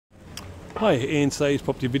Hi, in today's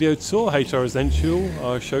property video tour, HR Residential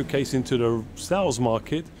showcasing to the sales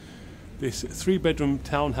market this 3-bedroom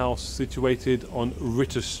townhouse situated on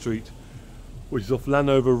Ritter Street, which is off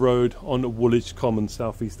Landover Road on Woolwich Common,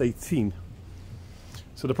 Southeast 18.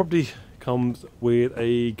 So the property comes with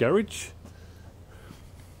a garage,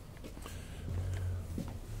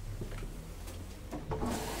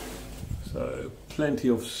 so plenty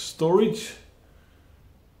of storage.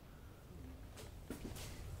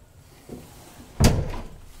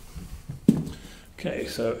 Okay,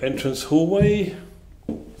 so entrance hallway.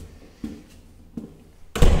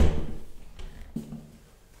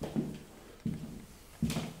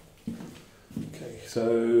 Okay,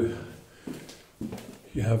 so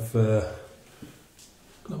you have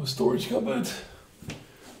another storage cupboard,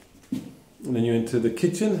 and then you enter the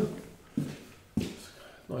kitchen.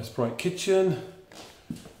 Nice bright kitchen.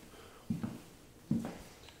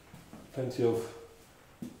 Plenty of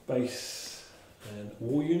base and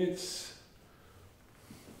wall units.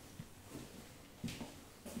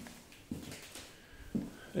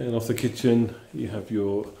 And off the kitchen you have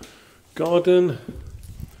your garden,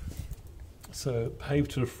 so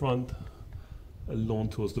paved to the front, a lawn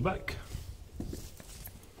towards the back.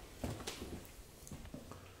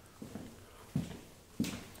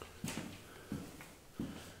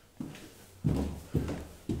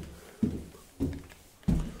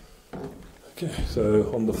 Okay, so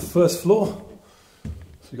on the first floor, so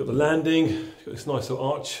you've got the landing, you've got this nice little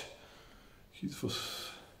arch used for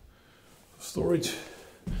storage.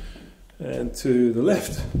 And to the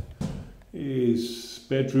left is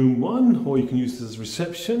bedroom 1, or you can use this as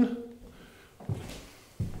reception.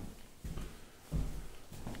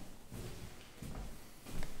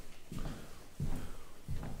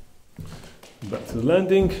 Back to the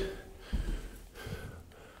landing,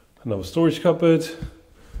 another storage cupboard,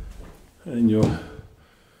 and your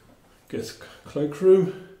guest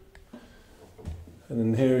cloakroom. And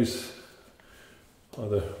then here is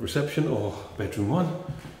either reception or bedroom 1.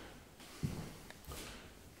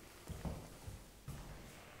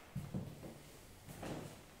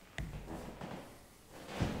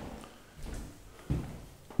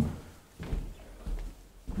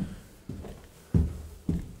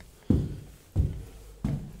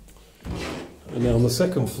 And now on the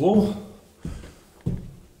second floor,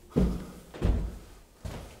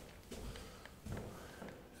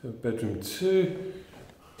 so bedroom 2,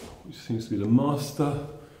 which seems to be the master.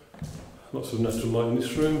 Lots of natural light in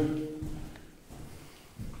this room.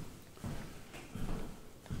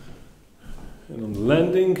 And on the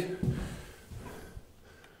landing,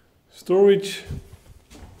 storage,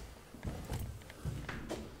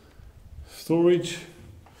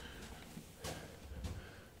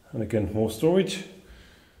 and again more storage,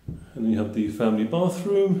 and then you have the family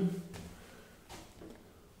bathroom,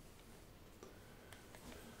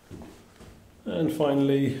 and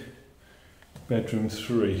finally bedroom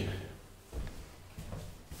 3.